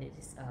 and when it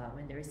is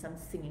when there is some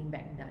singing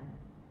back done.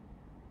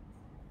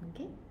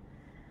 Okay.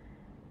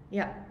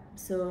 Yeah.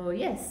 So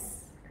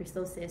yes,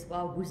 Crystal says,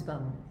 "Wow,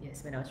 goosebumps."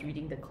 Yes, when I was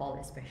reading the call,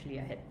 especially,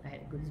 I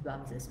had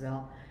goosebumps as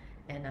well,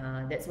 and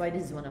that's why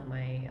this is one of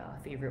my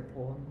favorite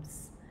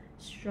poems.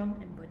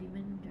 Strong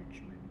embodiment,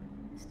 judgment,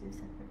 still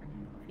separate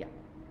from love. Yeah.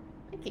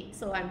 Okay,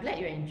 so I'm glad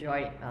you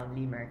enjoyed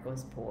Lee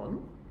Maracle's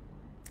poem.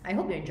 I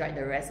hope you enjoyed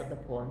the rest of the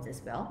poems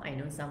as well. I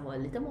know some were a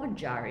little more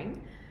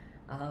jarring,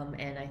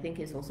 and I think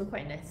it's also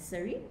quite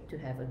necessary to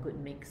have a good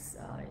mix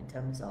in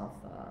terms of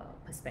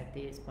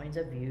perspectives, points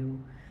of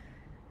view,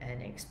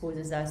 and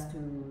exposes us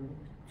to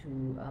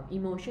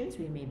emotions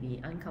we may be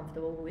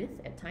uncomfortable with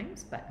at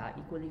times, but are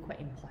equally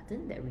quite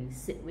important that we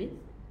sit with.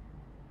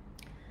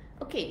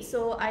 Okay,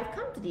 so I've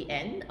come to the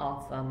end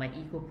of my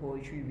eco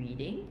poetry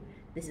reading.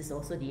 This is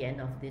also the end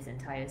of this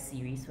entire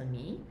series for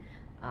me.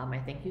 I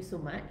thank you so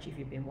much if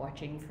you've been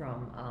watching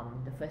from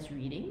the first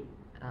reading.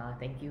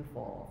 Thank you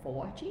for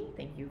watching.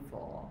 Thank you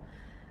for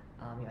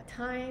your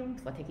time,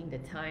 for taking the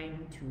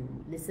time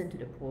to listen to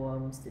the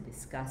poems, to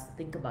discuss, to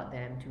think about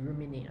them, to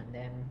ruminate on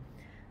them.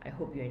 I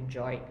hope you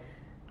enjoyed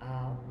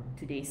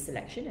today's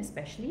selection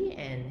especially,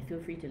 and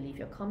feel free to leave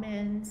your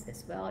comments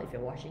as well if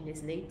you're watching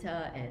this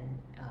later, and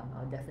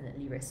I'll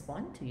definitely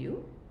respond to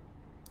you.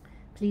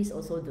 Please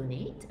also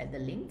donate at the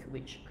link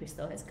which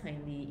Crystal has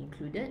kindly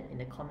included in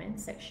the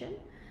comments section.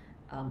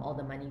 All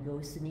the money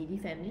goes to needy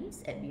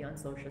families at Beyond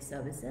Social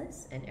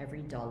Services, and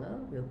every dollar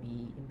will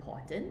be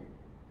important.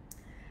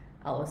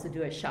 I'll also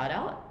do a shout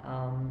out.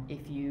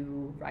 If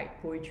you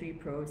write poetry,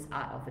 prose,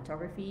 art, or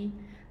photography,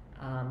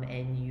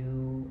 and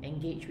you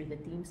engage with the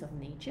themes of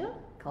nature,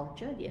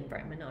 culture, the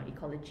environment, or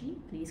ecology,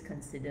 please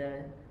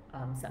consider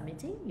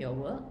submitting your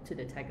work to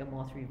the Tiger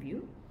Moth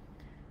review.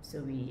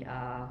 So we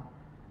are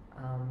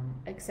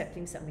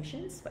accepting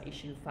submissions for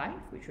issue 5,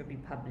 which will be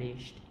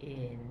published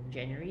in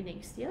January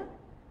next year.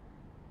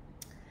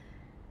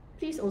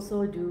 Please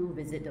also do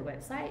visit the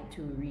website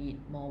to read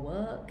more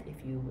work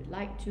if you would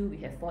like to. We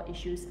have 4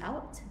 issues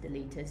out, the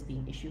latest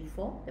being issue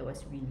 4 that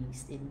was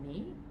released in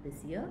May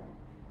this year.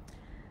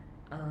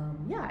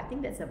 Yeah, I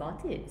think that's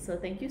about it. So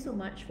thank you so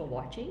much for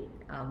watching.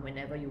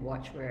 Whenever you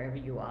watch, wherever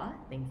you are,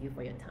 thank you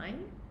for your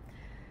time.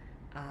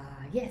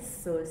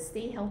 Yes, so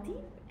stay healthy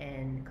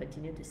and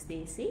continue to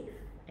stay safe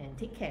and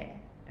take care.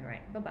 All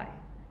right, bye-bye.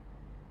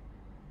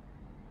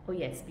 Oh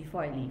yes,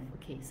 before I leave,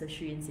 okay, so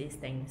Shuyin says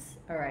thanks.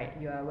 All right,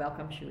 you are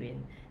welcome,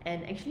 Shuyin.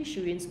 And actually,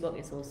 Shuyin's work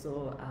is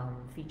also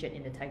featured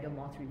in the Tiger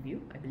Moth review.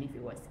 I believe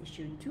it was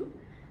issue 2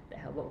 that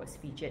her work was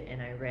featured,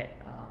 and I read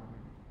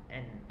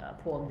a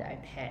poem that I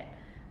paired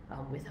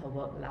with her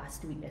work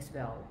last week as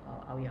well,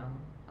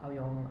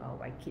 Aoyong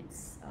White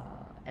Kid's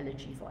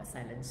Elegy for a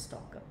Silent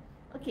Stalker.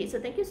 Okay, so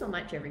thank you so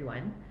much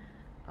everyone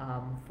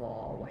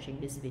for watching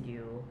this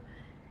video.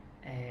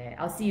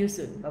 I'll see you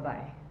soon.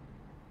 Bye-bye.